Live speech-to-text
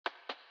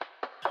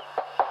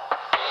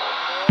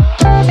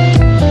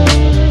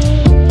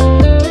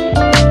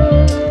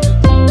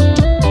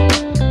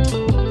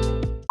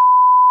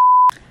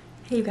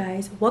you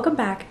guys, welcome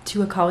back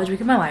to a college week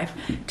of my life.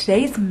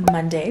 Today is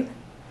Monday,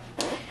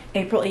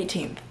 April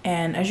 18th,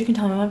 and as you can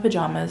tell, I'm in my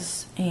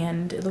pajamas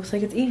and it looks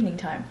like it's evening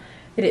time.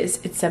 It is.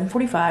 It's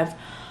 7:45.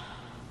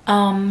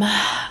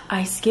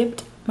 I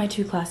skipped my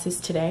 2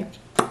 classes today.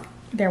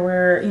 There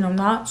were,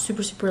 not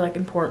super like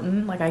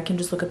important, like I can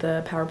just look at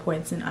the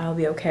PowerPoints and I'll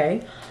be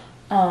okay.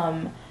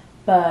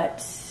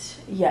 But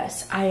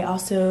yes, I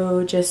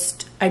also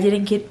I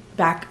didn't get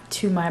back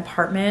to my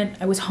apartment.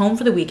 I was home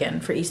for the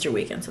weekend, for Easter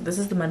weekend. So this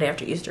is the Monday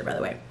after Easter, by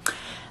the way.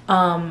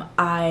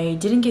 I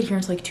didn't get here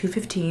until like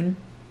 2:15.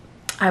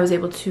 I was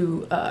able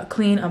to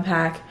clean,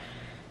 unpack,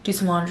 do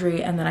some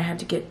laundry, and then I had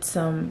to get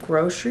some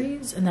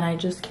groceries. And then I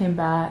just came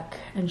back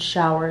and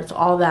showered. So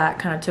all that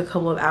kind of took a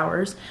couple of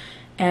hours.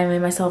 And I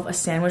made myself a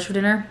sandwich for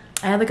dinner.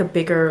 I had like a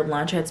bigger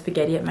lunch. I had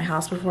spaghetti at my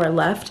house before I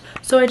left.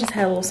 So I just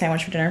had a little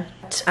sandwich for dinner.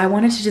 I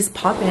wanted to just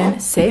pop in,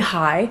 say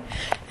hi.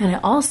 And I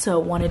also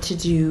wanted to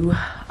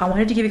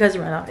give you guys a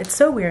rundown. It's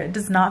so weird. It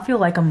does not feel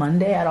like a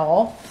Monday at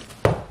all.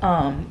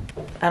 I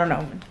don't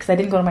know, because I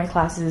didn't go to my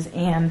classes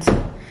and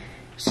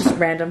it's just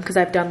random because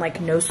I've done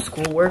like no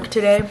schoolwork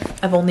today.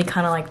 I've only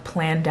kind of like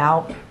planned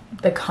out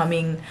the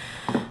coming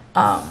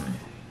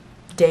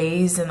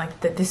days and like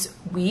this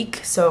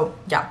week. So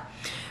yeah.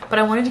 But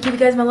I wanted to give you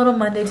guys my little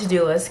Monday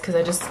to-do list because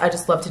I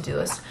just love to-do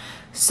lists.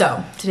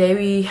 So today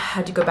we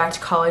had to go back to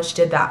college,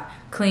 did that.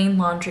 Clean,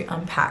 laundry,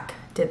 unpack,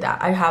 did that.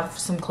 I have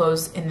some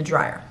clothes in the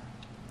dryer.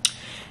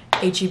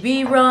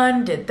 HEB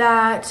run, did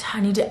that.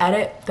 I need to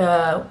edit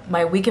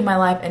my week in my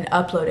life and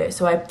upload it.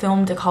 So I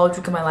filmed a college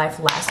week in my life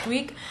last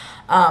week.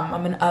 I'm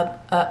gonna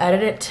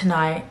edit it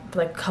tonight for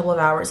like a couple of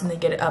hours and then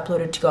get it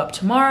uploaded to go up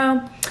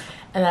tomorrow.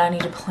 And then I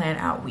need to plan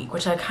out week,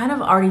 which I kind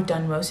of already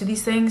done most of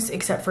these things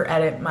except for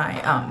edit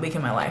my week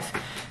in my life.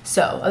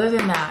 So other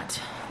than that,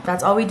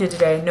 that's all we did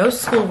today. No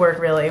schoolwork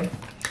really,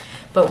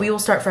 but we will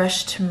start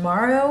fresh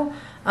tomorrow.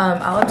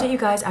 I'll update you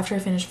guys after I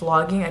finish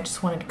vlogging. I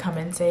just wanted to come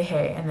in and say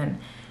hey, and then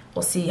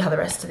we'll see how the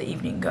rest of the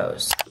evening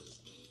goes.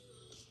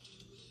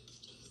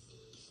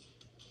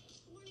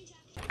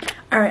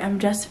 All right, I'm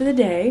dressed for the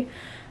day.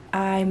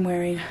 I'm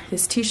wearing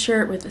this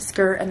t-shirt with a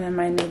skirt and then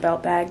my new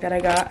belt bag that I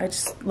got. I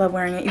just love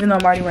wearing it, even though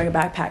I'm already wearing a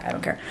backpack. I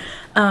don't care.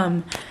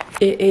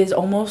 It is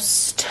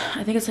almost,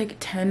 I think it's like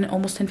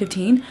almost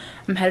 10:15.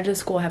 I'm headed to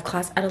school. I have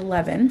class at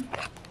 11.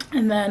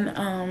 And then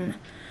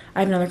I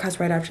have another class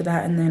right after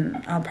that. And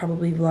then I'll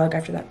probably vlog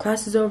after that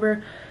class is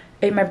over.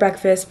 Ate my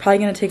breakfast. Probably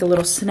going to take a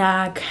little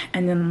snack.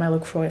 And then my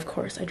LaCroix, of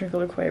course. I drink a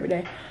LaCroix every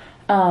day.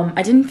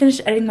 I didn't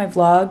finish editing my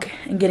vlog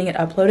and getting it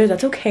uploaded.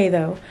 That's okay,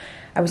 though.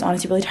 I was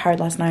honestly really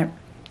tired last night.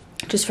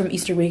 Just from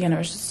Easter weekend,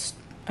 it's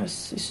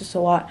just a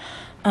lot.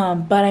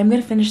 But I'm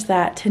gonna finish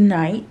that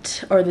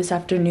tonight or this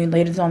afternoon,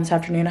 later on this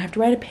afternoon. I have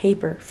to write a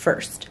paper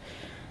first.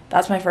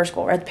 That's my first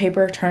goal. Write the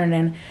paper, turn it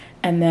in,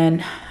 and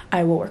then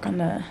I will work on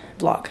the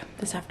vlog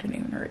this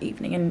afternoon or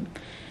evening. And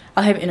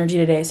I'll have energy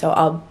today,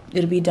 so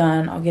it'll be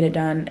done. I'll get it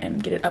done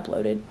and get it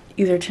uploaded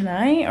either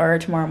tonight or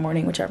tomorrow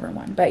morning, whichever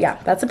one. But yeah,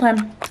 that's the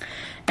plan.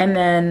 And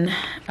then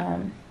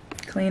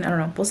clean. I don't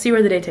know. We'll see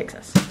where the day takes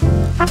us.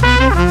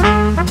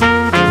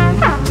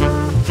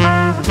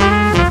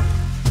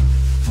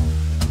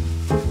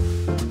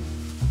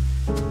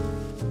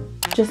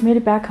 Just made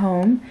it back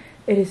home.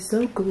 It is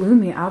so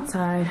gloomy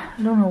outside.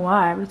 I don't know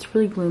why, but it's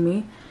really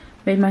gloomy.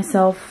 Made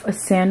myself a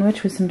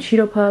sandwich with some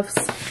Cheeto Puffs.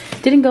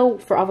 Didn't go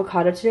for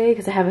avocado today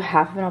because I have a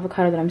half of an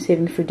avocado that I'm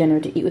saving for dinner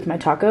to eat with my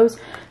tacos.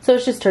 So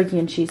it's just turkey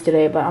and cheese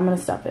today, but I'm gonna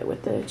stuff it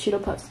with the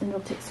Cheeto Puffs and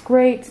it'll taste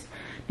great.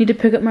 Need to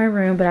pick up my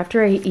room, but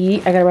after I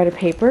eat, I gotta write a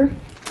paper.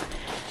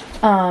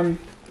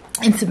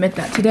 And submit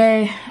that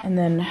today, and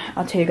then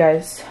I'll tell you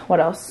guys what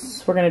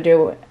else we're gonna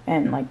do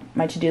and like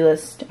my to-do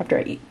list after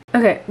I eat.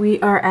 Okay, we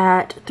are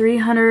at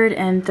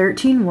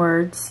 313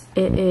 words.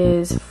 It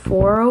is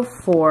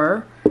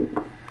 4:04.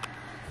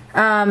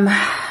 I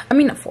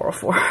mean not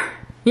 4:04.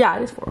 Yeah,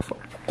 it is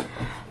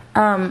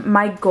 4:04.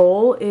 My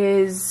goal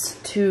is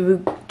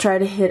to try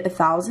to hit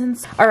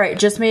 1,000. All right,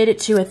 just made it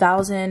to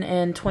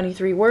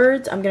 1,023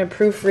 words. I'm gonna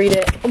proofread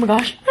it. Oh my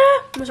gosh,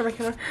 I'm gonna start my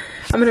camera.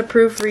 I'm gonna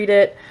proofread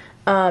it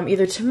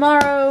either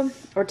tomorrow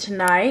or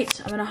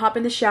tonight. I'm gonna hop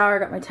in the shower,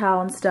 got my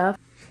towel and stuff.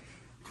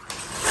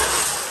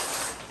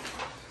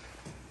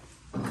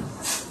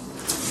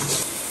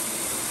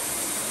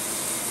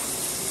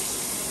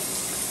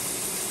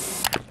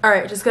 All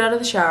right, just got out of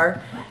the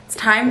shower. It's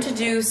time to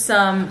do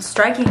some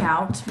striking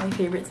out, my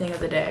favorite thing of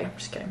the day.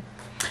 Just kidding.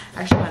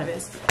 Actually kind of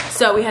is.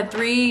 So we had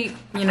 3,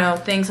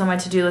 things on my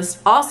to-do list.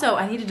 Also,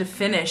 I needed to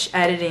finish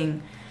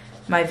editing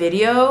my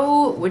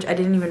video, which I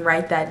didn't even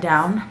write that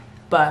down,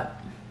 but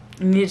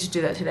I needed to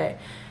do that today,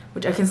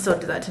 which I can still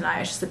do that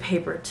tonight. It's just the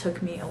paper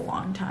took me a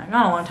long time.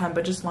 Not a long time,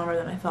 but just longer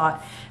than I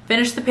thought.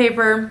 Finished the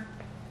paper,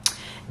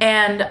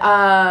 and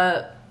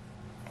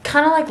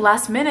kind of like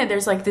last minute,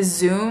 there's like the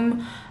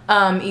Zoom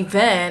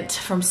event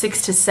from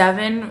 6 to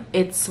 7.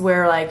 It's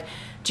where like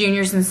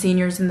juniors and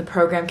seniors in the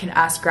program can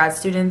ask grad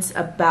students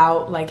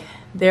about like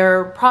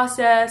their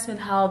process and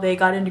how they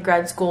got into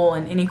grad school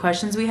and any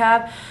questions we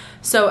have.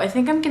 So I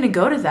think I'm gonna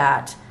go to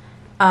that.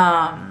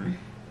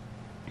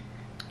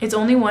 It's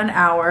only 1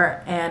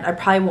 hour, and I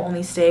probably will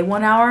only stay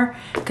 1 hour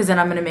because then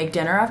I'm gonna make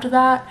dinner after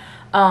that.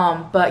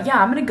 But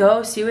yeah, I'm gonna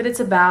go see what it's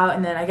about,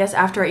 and then I guess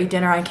after I eat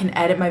dinner I can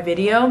edit my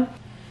video.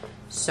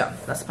 So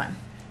that's fine.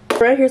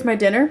 Right, here's my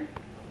dinner.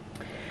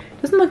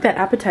 Doesn't look that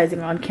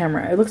appetizing on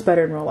camera. It looks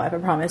better in real life, I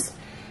promise.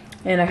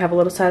 And I have a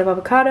little side of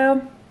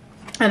avocado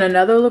and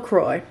another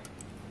LaCroix.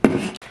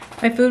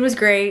 My food was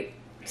great.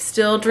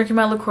 Still drinking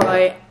my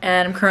LaCroix,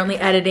 and I'm currently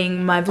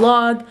editing my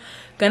vlog.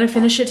 Gonna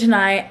finish it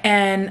tonight,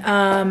 and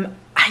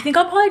I think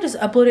I'll probably just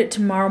upload it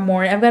tomorrow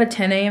morning. I've got a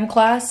 10 a.m.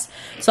 class,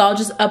 so I'll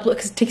just upload,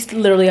 because it takes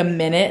literally a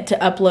minute to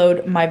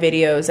upload my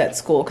videos at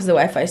school because the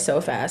Wi-Fi is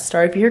so fast.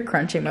 Sorry if you hear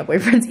crunching, my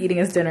boyfriend's eating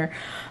his dinner.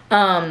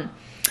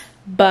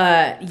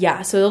 But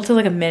yeah, so it'll take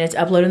like a minute to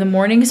upload in the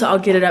morning, so I'll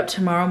get it up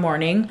tomorrow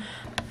morning.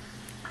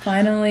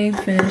 Finally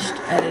finished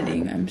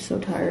editing. I'm so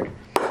tired.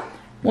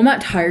 Well, I'm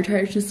not tired,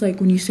 it's just like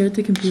when you stare at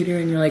the computer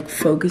and you're like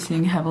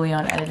focusing heavily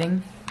on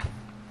editing.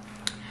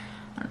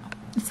 I don't know.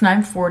 It's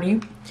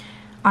 9:40.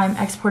 I'm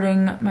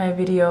exporting my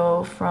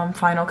video from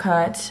Final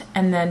Cut,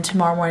 and then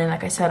tomorrow morning,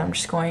 like I said, I'm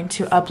just going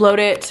to upload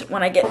it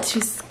when I get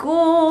to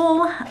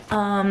school.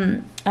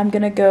 I'm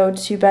gonna go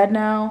to bed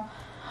now.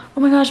 Oh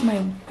my gosh,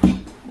 my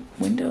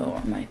window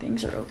or my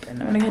things are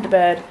open. I'm gonna head to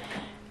bed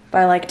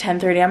by like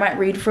 10:30. I might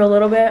read for a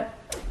little bit.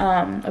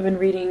 I've been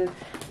reading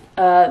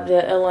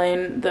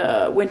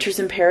the Winters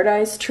in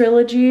Paradise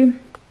trilogy.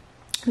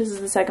 This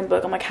is the second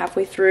book. I'm like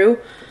halfway through.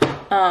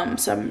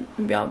 So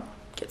maybe I'll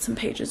get some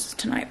pages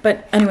tonight.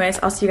 But anyways,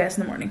 I'll see you guys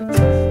in the morning.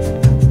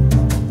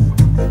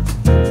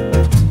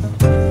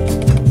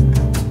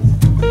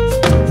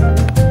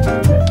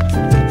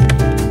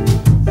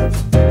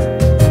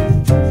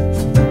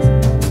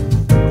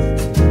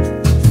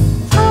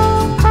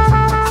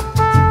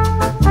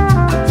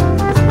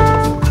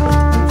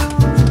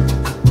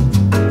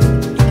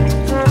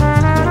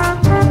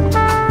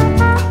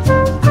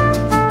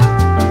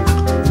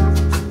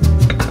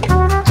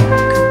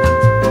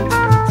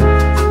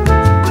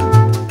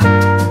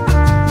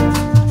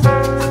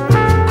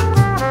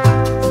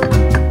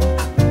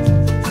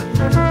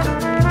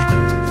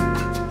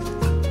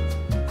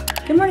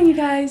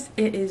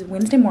 It is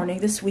Wednesday morning.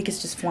 This week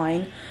is just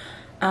flying.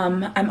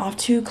 I'm off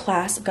to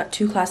class. I've got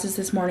 2 classes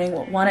this morning,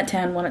 one at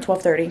 10, one at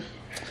 12:30.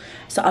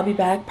 So I'll be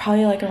back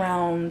probably like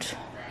around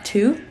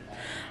 2.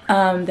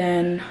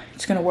 Then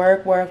just gonna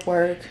work,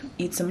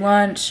 eat some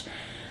lunch,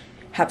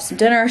 have some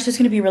dinner. It's just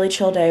gonna be a really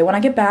chill day. When I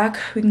get back,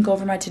 we can go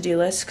over my to-do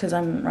list because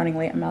I'm running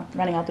late. I'm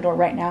running out the door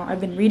right now. I've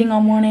been reading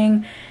all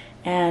morning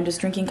and just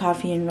drinking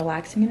coffee and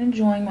relaxing and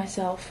enjoying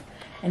myself.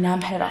 And now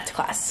I'm headed off to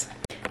class.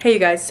 Hey you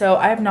guys, so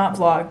I have not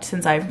vlogged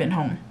since I've been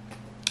home.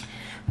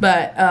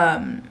 But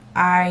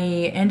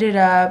I ended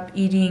up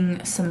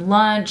eating some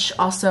lunch.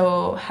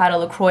 Also had a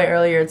LaCroix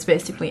earlier. It's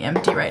basically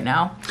empty right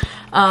now.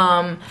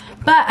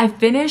 But I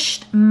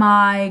finished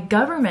my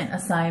government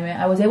assignment.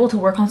 I was able to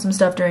work on some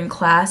stuff during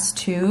class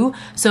too.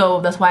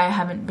 So that's why I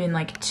haven't been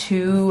like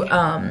too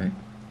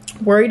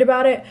worried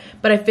about it.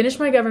 But I finished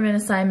my government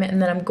assignment, and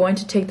then I'm going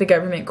to take the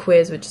government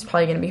quiz, which is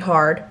probably going to be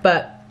hard.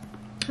 But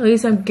at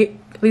least I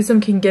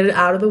can get it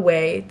out of the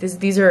way.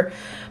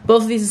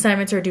 Both of these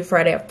assignments are due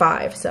Friday at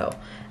 5, so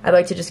I'd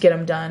like to just get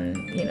them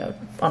done, you know,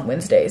 on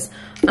Wednesdays.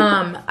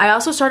 I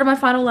also started my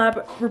final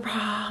lab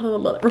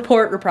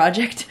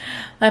project.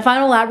 My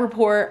final lab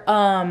report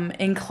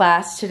in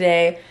class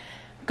today.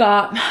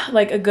 Got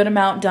like a good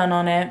amount done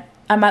on it.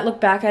 I might look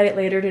back at it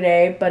later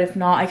today, but if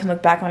not, I can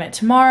look back on it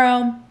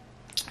tomorrow.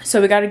 So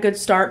we got a good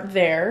start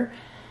there.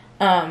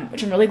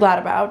 Which I'm really glad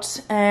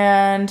about.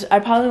 And I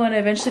probably want to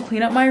eventually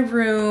clean up my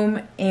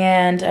room,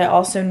 and I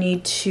also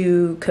need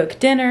to cook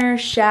dinner,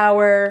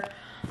 shower,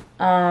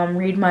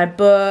 read my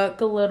book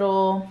a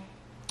little.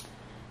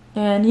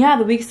 And yeah,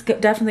 the week's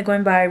definitely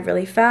going by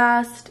really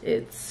fast.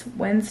 It's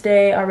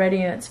Wednesday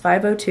already, and it's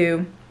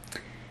 5:02.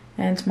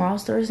 And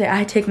tomorrow's Thursday.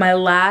 I take my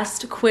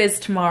last quiz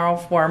tomorrow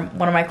for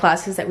one of my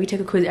classes that we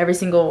take a quiz every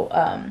single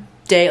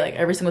day, like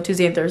every single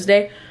Tuesday and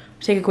Thursday.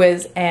 Take a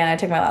quiz, and I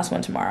take my last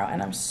one tomorrow,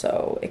 and I'm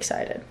so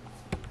excited.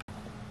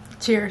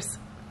 Cheers.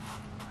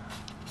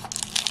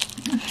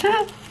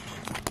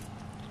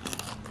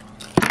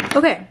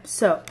 Okay,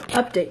 so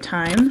update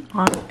time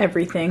on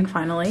everything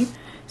finally.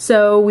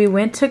 So we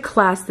went to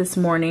class this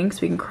morning, so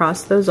we can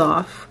cross those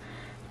off.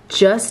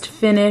 Just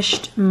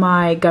finished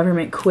my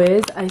government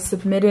quiz. I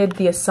submitted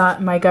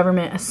my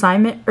government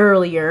assignment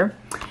earlier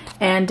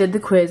and did the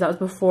quiz. That was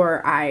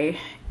before I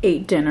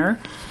ate dinner.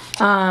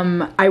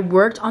 I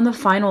worked on the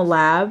final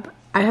lab.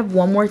 I have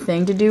one more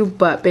thing to do,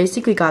 but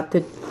basically got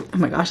oh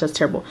my gosh, that's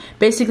terrible.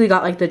 Basically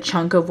got like the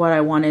chunk of what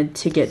I wanted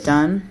to get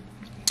done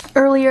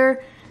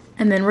earlier.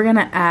 And then we're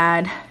gonna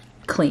add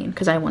clean,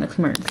 because I want to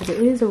clean my room because it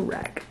is a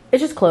wreck.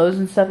 It's just clothes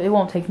and stuff. It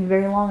won't take me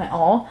very long at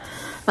all.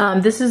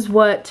 This is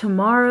what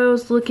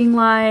tomorrow's looking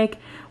like.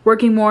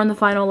 Working more on the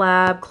final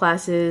lab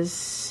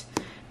classes.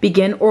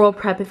 Begin oral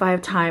prep if I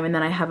have time, and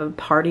then I have a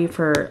party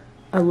for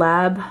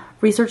a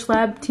research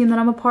lab team that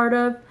I'm a part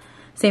of.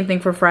 Same thing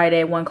for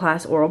Friday, 1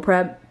 class oral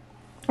prep.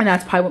 And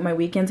that's probably what my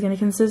weekend's gonna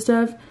consist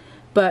of.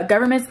 But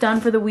government's done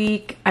for the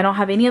week. I don't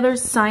have any other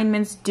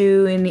assignments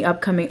due in the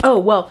upcoming. Oh,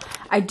 well,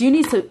 I do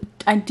need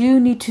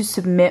to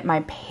submit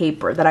my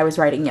paper that I was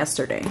writing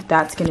yesterday.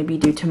 That's going to be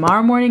due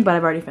tomorrow morning, but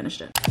I've already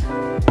finished it.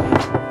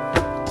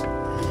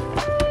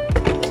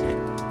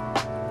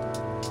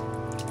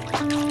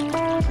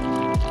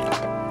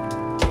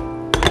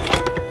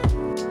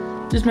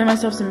 Just made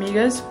myself some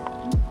migas.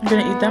 I'm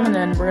gonna eat them and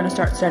then we're gonna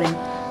start studying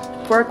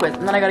for a quiz,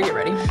 and then I gotta get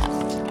ready.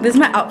 This is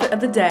my outfit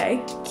of the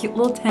day. Cute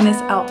little tennis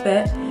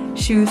outfit.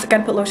 Shoes, I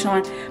gotta put lotion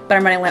on, but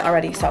I'm running late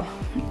already, so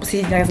we'll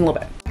see you guys in a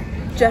little bit.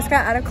 Just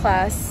got out of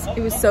class.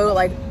 It was so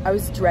like, I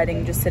was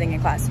dreading just sitting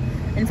in class.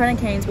 In front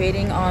of Cane's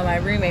waiting on my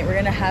roommate. We're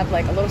gonna have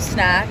like a little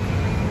snack.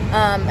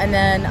 And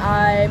then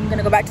I'm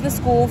gonna go back to the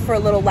school for a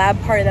little lab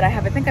party that I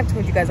have. I think I've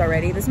told you guys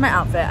already. This is my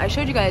outfit. I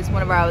showed you guys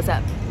whenever I was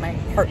at my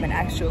apartment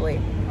actually.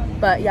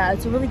 But yeah,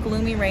 it's a really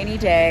gloomy, rainy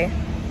day.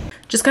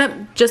 Just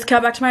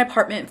got back to my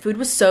apartment. Food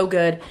was so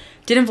good.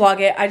 Didn't vlog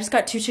it. I just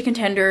got 2 chicken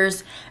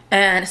tenders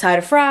and a side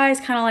of fries.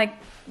 Kind of like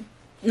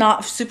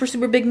not super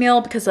big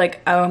meal because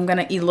like I'm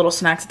gonna eat little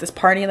snacks at this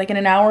party like in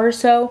an hour or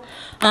so.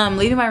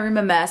 Leaving my room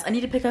a mess. I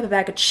need to pick up a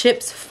bag of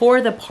chips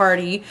for the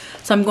party,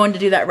 so I'm going to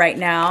do that right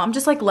now. I'm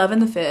just like loving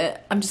the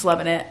fit. I'm just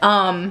loving it.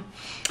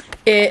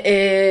 It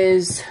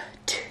is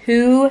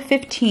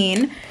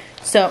 2:15.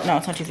 So no,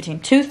 it's not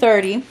 2:15.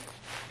 2:30.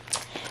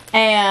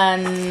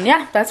 And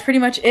yeah, that's pretty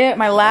much it.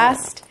 My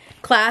last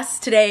class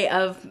today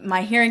of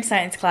my hearing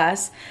science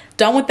class.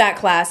 Done with that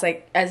class,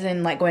 like as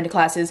in like going to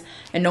classes,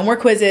 and no more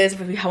quizzes.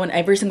 We have one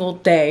every single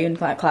day in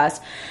that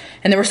class,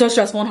 and they were so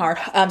stressful and hard.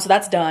 So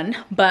that's done,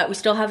 but we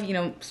still have, you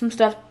know, some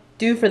stuff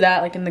due for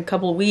that like in the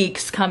couple of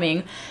weeks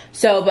coming.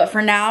 So but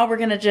for now we're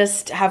gonna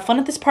just have fun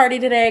at this party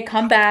today,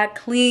 come back,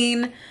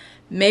 clean,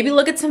 maybe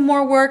look at some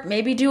more work,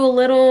 maybe do a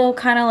little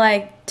kind of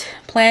like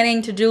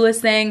planning to-do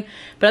list thing.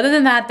 But other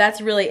than that,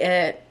 that's really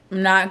it.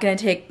 I'm not gonna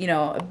take, you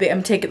know,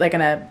 I'm taking like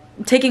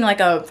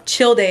a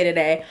chill day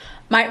today.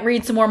 Might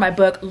read some more of my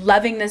book.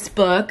 Loving this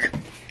book.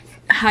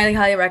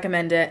 Highly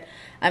recommend it.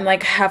 I'm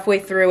like halfway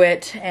through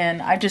it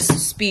and I just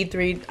speed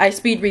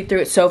read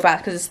through it so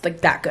fast because it's like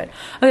that good.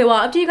 Okay, well,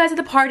 I'll update you guys at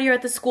the party or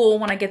at the school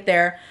when I get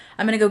there.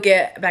 I'm gonna go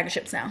get a bag of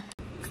chips now.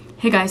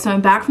 Hey guys, so I'm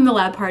back from the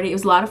lab party. It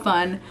was a lot of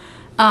fun.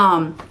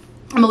 I'm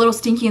a little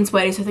stinky and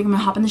sweaty, so I think I'm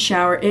gonna hop in the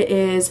shower.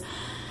 It's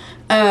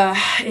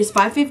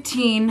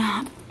 5:15.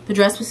 The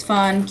dress was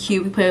fun,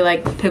 cute. We played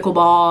like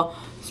pickleball,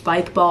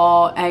 spike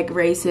ball, egg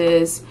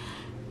races,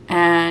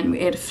 and we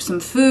ate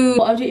some food.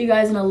 I'll update you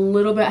guys in a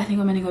little bit. I think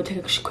I'm gonna go take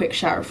a quick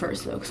shower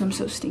first though, because I'm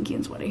so stinky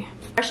and sweaty.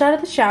 Fresh out of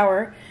the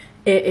shower.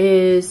 It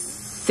is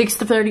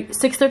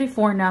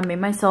 6:34 now. I made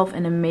myself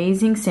an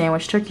amazing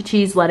sandwich. Turkey,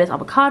 cheese, lettuce,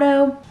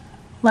 avocado.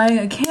 Lighting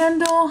a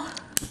candle.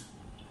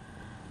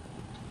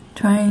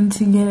 Trying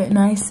to get it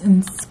nice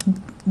and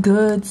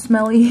good,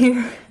 smelly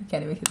here. I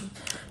can't even get it.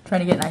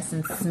 Trying to get nice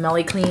and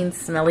smelly clean,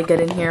 smelly good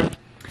in here.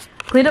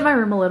 Cleaned up my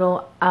room a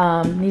little.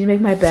 Need to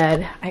make my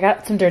bed. I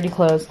got some dirty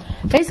clothes.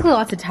 Basically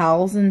lots of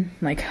towels and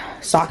like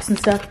socks and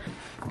stuff.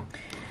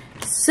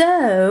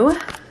 So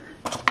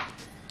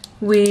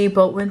we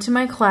both went to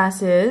my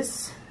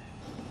classes.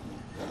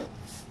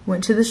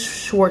 Went to the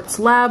Schwartz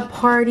lab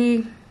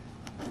party.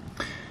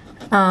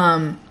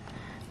 Not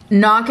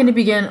going to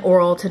begin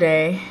oral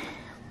today.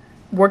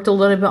 Worked a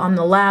little bit on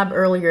the lab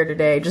earlier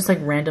today, just like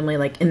randomly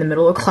like in the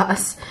middle of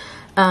class.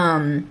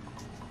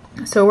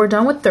 So we're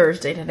done with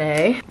Thursday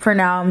today. For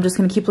now, I'm just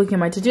gonna keep looking at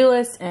my to-do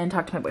list and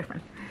talk to my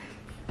boyfriend.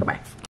 Bye-bye.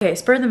 Okay,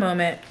 spur of the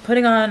moment,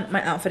 putting on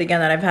my outfit again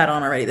that I've had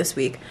on already this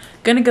week.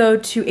 Gonna go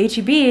to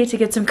H-E-B to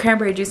get some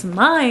cranberry juice and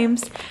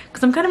limes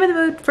because I'm kind of in the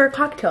mood for a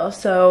cocktail.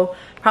 So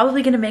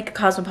probably gonna make a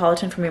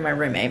cosmopolitan for me and my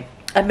roommate.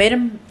 I've made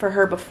them for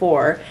her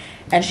before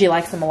and she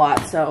likes them a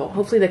lot. So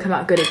hopefully they come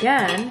out good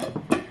again.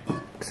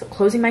 So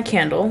closing my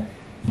candle.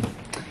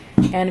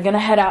 And I'm gonna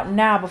head out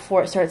now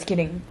before it starts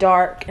getting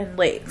dark and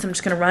late. So I'm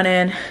just gonna run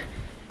in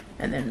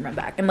and then run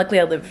back. And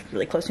luckily I live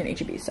really close to an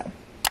H-E-B, so.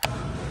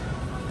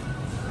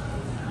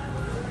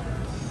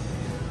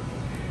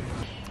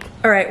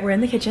 All right, we're in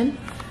the kitchen.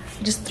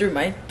 Just threw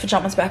my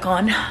pajamas back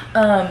on.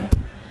 I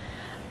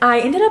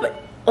ended up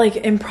like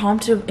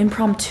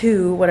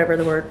impromptu, whatever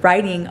the word,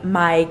 writing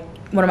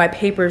one of my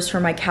papers for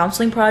my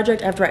counseling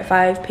project. I have to write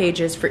 5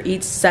 pages for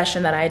each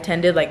session that I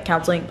attended, like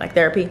counseling, like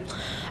therapy.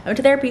 I went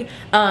to therapy,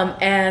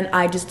 and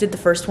I just did the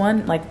first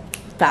one like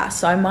fast.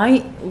 So I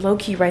might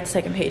low-key write the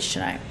second page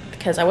tonight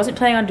because I wasn't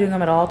planning on doing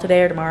them at all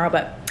today or tomorrow,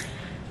 but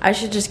I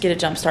should just get a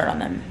jump start on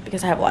them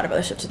because I have a lot of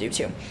other stuff to do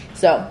too.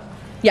 So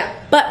yeah,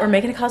 but we're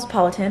making a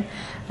cosmopolitan.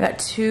 I got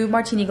 2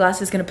 martini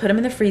glasses, gonna put them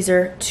in the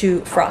freezer to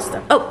frost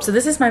them. Oh, so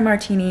this is my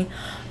martini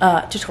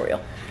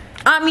tutorial.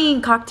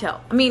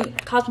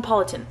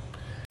 Cosmopolitan.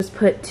 Just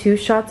put 2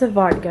 shots of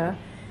vodka,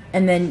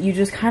 and then you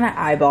just kind of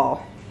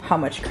eyeball how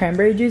much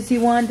cranberry juice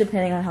you want,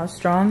 depending on how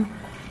strong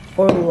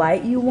or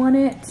light you want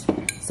it.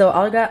 So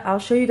I'll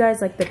show you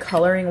guys like the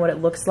coloring, what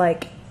it looks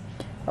like.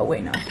 Oh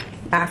wait, no.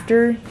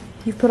 After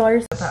you've put all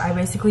your stuff out, I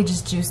basically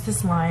just juiced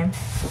this lime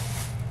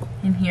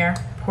in here,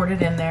 poured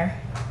it in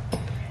there.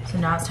 So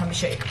now it's time to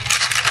shake.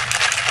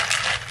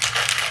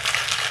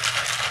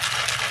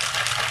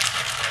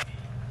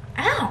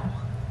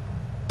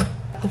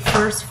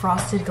 first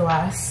frosted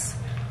glass.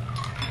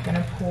 I'm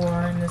gonna pour,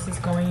 and this is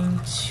going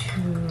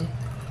to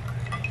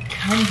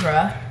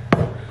Kendra,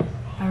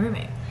 my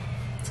roommate.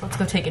 So let's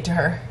go take it to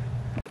her.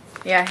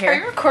 Yeah, here. Are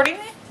you recording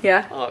me?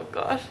 Yeah. Oh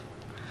gosh.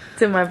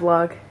 It's in my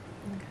vlog.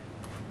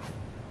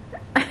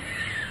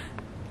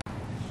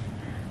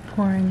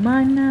 Pouring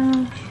mine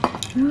now.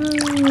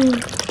 Ooh.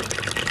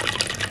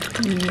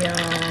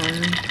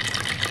 Yum.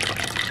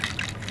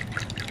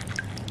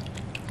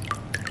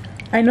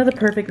 I know the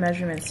perfect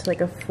measurements to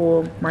like a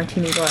full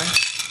martini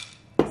glass.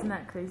 Isn't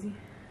that crazy?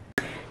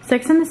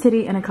 Sex and the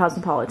City and a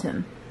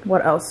Cosmopolitan.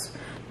 What else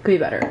could be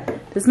better?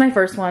 This is my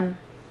first one.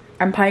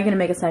 I'm probably gonna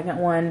make a second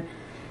one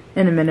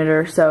in a minute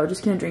or so.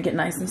 Just gonna drink it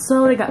nice and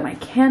slow. I got my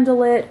candle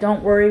lit.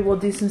 Don't worry, we'll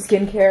do some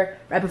skincare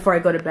right before I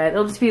go to bed.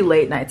 It'll just be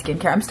late night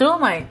skincare. I'm still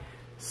in my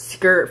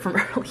skirt from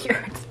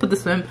earlier.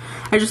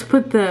 I just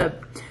put the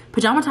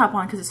pajama top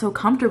on because it's so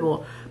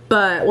comfortable.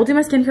 But we'll do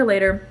my skincare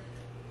later.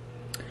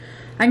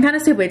 I can kind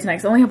of stay up late tonight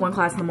because I only have one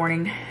class in the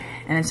morning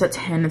and it's at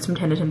 10. It's from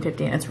 10 to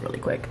 10:15. It's really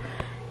quick.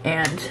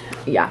 And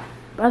yeah,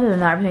 but other than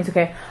that, everything's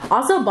okay.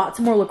 Also bought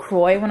some more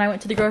LaCroix when I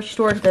went to the grocery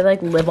store. They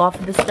like live off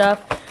of this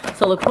stuff.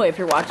 So LaCroix, if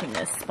you're watching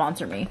this,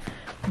 sponsor me.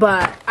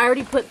 But I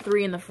already put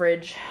 3 in the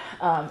fridge.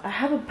 I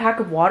have a pack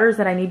of waters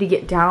that I need to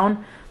get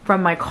down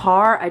from my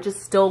car. I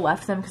just still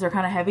left them because they're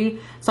kind of heavy.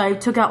 So I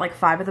took out like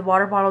 5 of the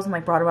water bottles and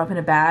like brought them up in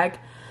a bag.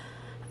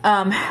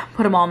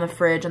 Put them all in the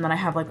fridge, and then I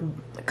have like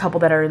a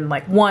couple that are in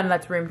like one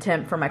that's room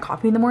temp for my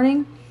coffee in the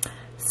morning.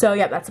 So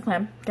yeah, that's the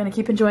plan. Gonna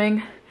keep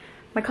enjoying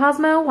my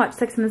Cosmo, watch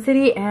Sex and the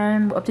City,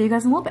 and we'll update you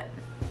guys in a little bit.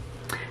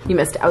 You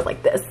missed it, I was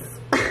like this.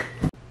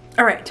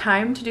 All right,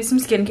 time to do some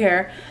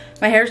skincare.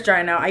 My hair's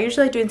dry now. I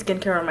usually like doing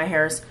skincare when my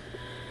hair's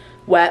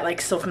wet, like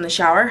still from the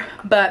shower.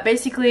 But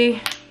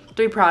basically,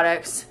 3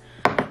 products.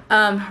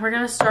 We're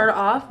gonna start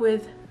off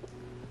with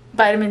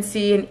vitamin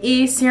C and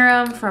E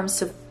serum from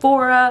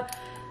Sephora.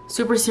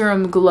 Super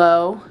Serum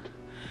Glow.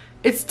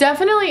 It's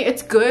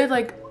good,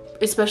 like,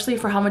 especially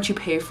for how much you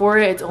pay for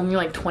it. It's only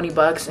like 20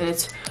 bucks and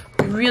it's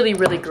really,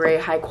 really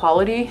great, high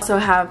quality. So I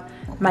have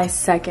my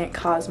second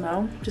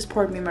Cosmo. Just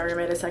poured me and my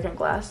roommate a second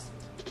glass.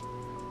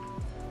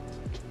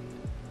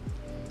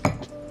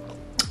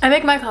 I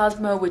make my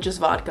Cosmo with just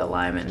vodka,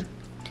 lime, and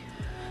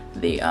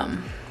the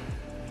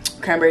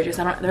cranberry juice.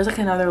 There's like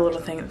another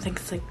little thing. I think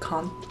it's like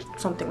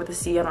something with a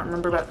C. I don't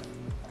remember, but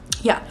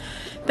yeah.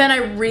 Then I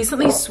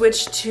recently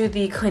switched to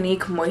the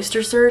Clinique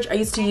Moisture Surge. I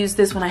used to use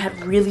this when I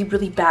had really,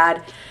 really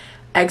bad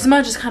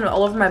eczema, just kind of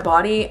all over my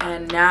body,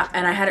 and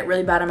I had it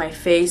really bad on my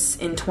face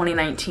in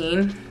 2019.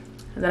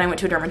 And then I went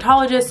to a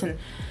dermatologist and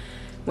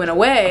went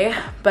away,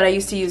 but I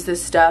used to use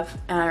this stuff,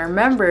 and I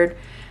remembered,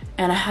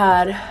 and I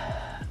had,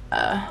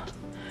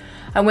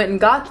 I went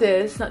and got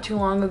this not too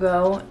long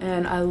ago,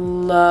 and I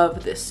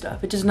love this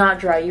stuff. It does not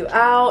dry you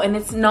out, and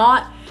it's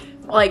not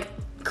like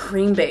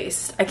cream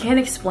based. I can't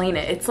explain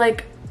it. It's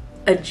like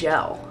a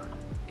gel.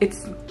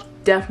 It's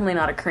definitely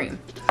not a cream,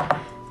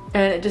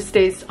 and it just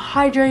stays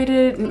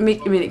hydrated.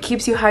 I mean, it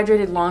keeps you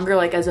hydrated longer,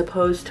 like as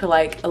opposed to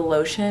like a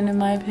lotion, in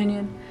my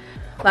opinion.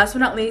 Last but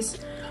not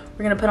least,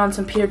 we're gonna put on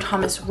some Peter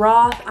Thomas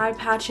Roth eye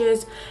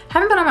patches.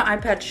 Haven't been on my eye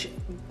patch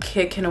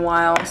kick in a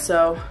while,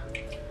 so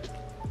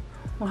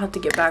we'll have to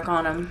get back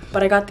on them.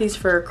 But I got these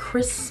for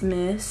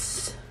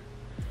Christmas.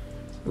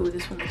 Ooh,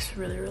 this one looks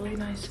really, really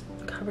nice,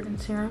 covered in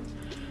serum.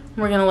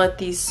 We're gonna let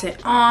these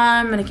sit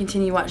on. I'm gonna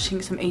continue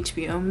watching some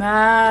HBO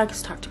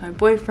Max, talk to my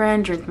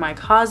boyfriend, drink my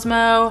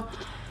Cosmo.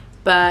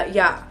 But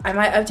yeah, I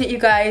might update you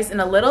guys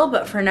in a little,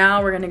 but for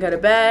now we're gonna go to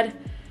bed,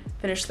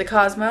 finish the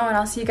Cosmo, and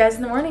I'll see you guys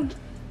in the morning.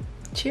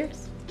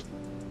 Cheers.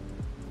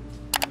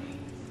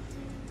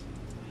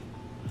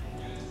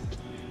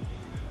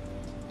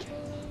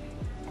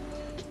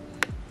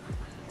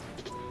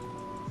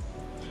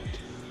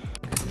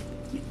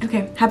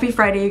 Okay, happy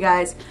Friday, you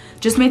guys.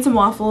 Just made some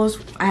waffles.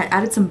 I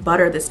added some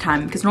butter this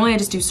time because normally I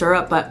just do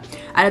syrup, but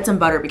I added some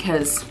butter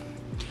because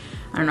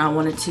I don't know, I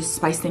wanted to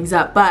spice things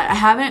up. But I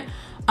haven't,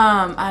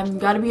 I've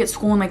got to be at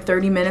school in like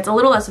 30 minutes, a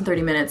little less than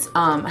 30 minutes.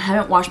 I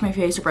haven't washed my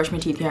face or brushed my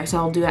teeth yet, so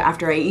I'll do that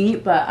after I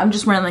eat. But I'm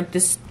just wearing like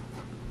this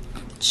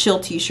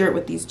chill t-shirt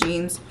with these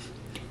jeans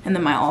and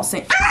then my All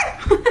Saints,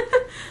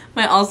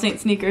 my All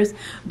Saints sneakers.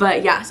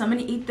 But yeah, so I'm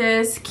gonna eat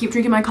this, keep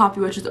drinking my coffee,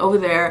 which is over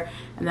there,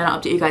 and then I'll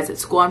update you guys at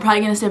school. I'm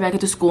probably gonna stay back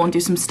at the school and do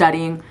some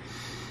studying.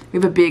 We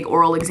have a big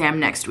oral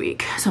exam next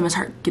week, so I'm gonna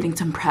start getting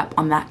some prep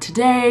on that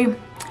today.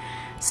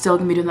 Still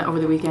gonna be doing that over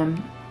the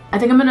weekend. I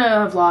think I'm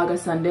gonna vlog a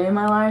Sunday in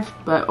my life,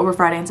 but over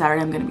Friday and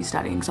Saturday I'm gonna be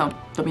studying, so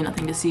there'll be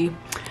nothing to see.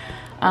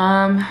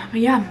 But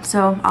yeah,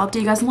 so I'll update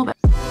you guys in a little bit.